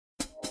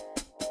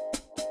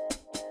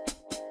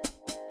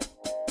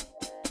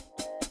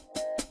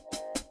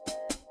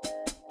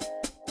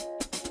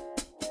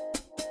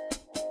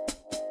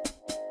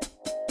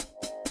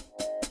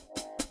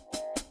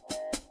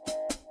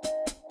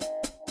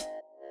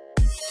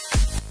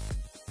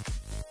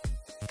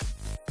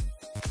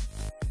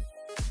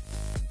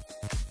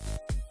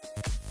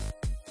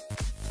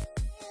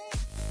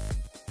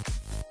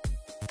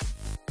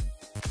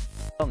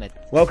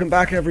Welcome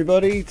back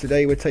everybody.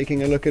 Today we're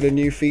taking a look at a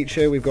new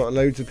feature. We've got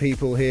loads of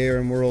people here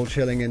and we're all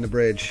chilling in the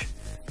bridge.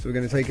 So we're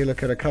going to take a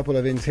look at a couple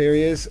of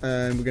interiors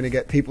and we're going to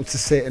get people to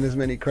sit in as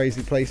many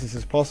crazy places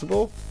as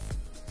possible.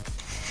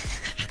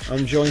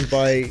 I'm joined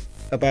by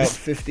about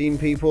 15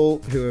 people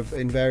who are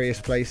in various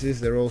places.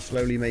 They're all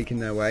slowly making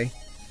their way.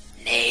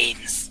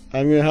 Names.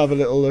 I'm going to have a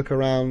little look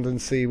around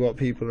and see what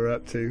people are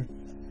up to.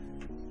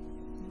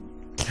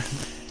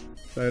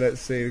 So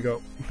let's see, we got...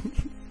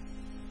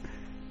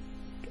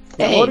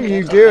 Hey, what are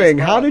you doing?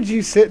 How did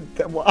you sit?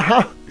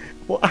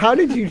 How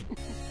did you?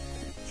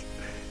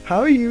 How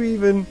are you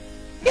even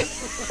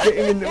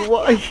sitting in?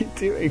 What are you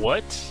doing?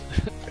 What?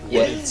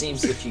 Yeah, it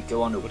seems if you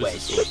go on a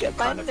wedge, you can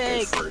kind of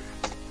go through.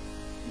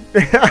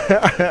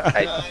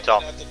 Hey,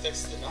 Tom.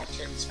 It's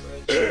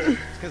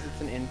because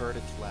it's an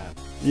inverted slab.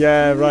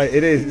 Yeah, right.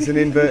 It is. It's an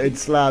inverted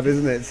slab,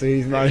 isn't it? So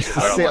he's managed to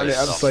sit on it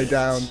upside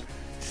down.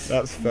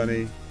 That's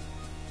funny.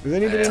 Does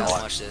anybody?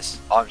 Watch this.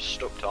 I'm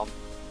stuck, Tom.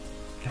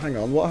 Hang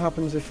on. What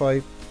happens if I?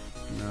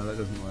 No, that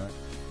doesn't work.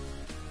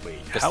 Wait,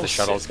 Guess the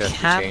shuttle's gonna be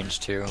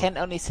changed too. Can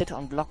only sit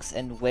on blocks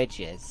and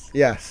wedges.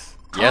 Yes.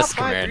 Yes,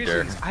 Top 5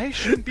 Commander. reasons I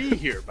should be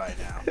here by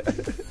now.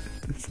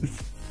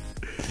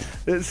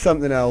 It's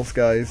something else,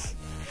 guys.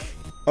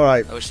 All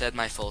right. I wish I had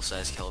my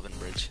full-size Kelvin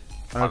bridge.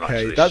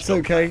 Okay, that's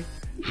okay.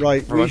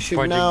 Right, we Everyone's should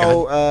pointing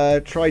now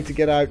try to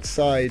get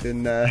outside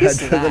and head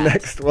to the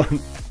next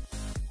one.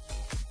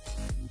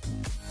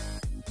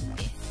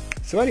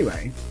 So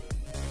anyway,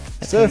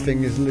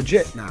 surfing is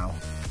legit now.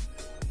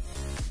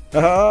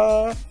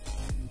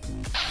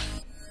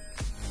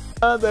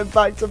 They're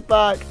back to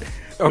back.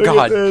 Oh Look god.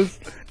 at this.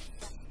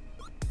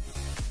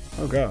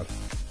 Oh god.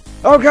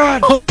 Oh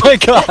god. Oh my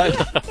god.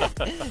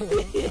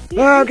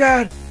 Oh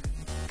god.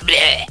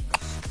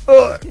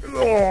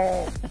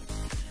 Oh.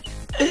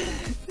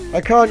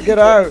 I can't get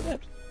out.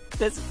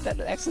 That's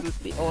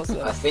absolutely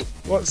awesome. I think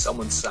What?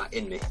 someone sat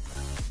in me.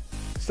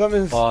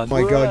 Something's. Oh Oh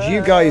my god,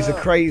 you guys are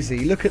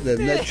crazy. Look at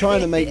them. They're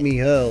trying to make me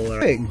hurl.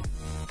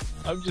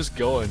 I'm just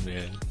going,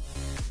 man.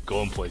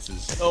 Going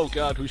places. Oh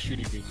god, who's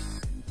shooting me?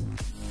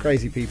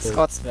 Crazy people.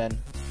 Scotsman.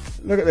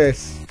 Look at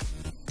this.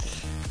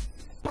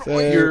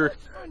 So,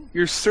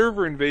 Your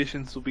server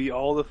invasions will be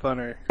all the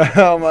funner.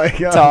 oh my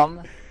god.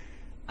 Tom.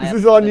 This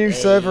is our new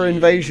server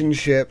invasion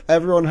ship.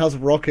 Everyone has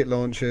rocket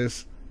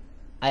launchers.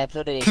 I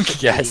uploaded a ship to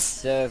the Yes.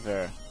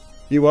 server,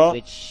 You what?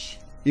 which...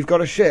 You've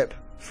got a ship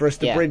for us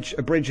to Yeah. bridge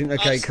a bridge in.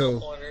 Okay,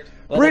 cool.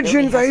 well, Bridge it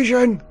only has-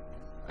 invasion.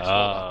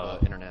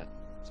 Internet.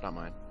 It's not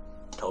mine.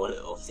 Told it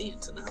off the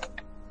internet.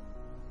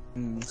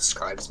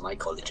 Describes my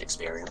college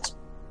experience.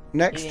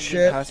 Next Healing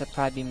ship. power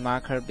supply beam,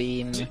 marker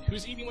beam.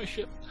 Who's eating my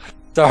ship? I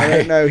Sorry.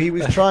 don't know. He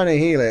was trying to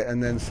heal it,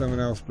 and then someone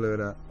else blew it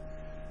up.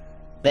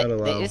 There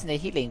LOL. isn't a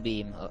healing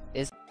beam.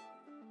 Is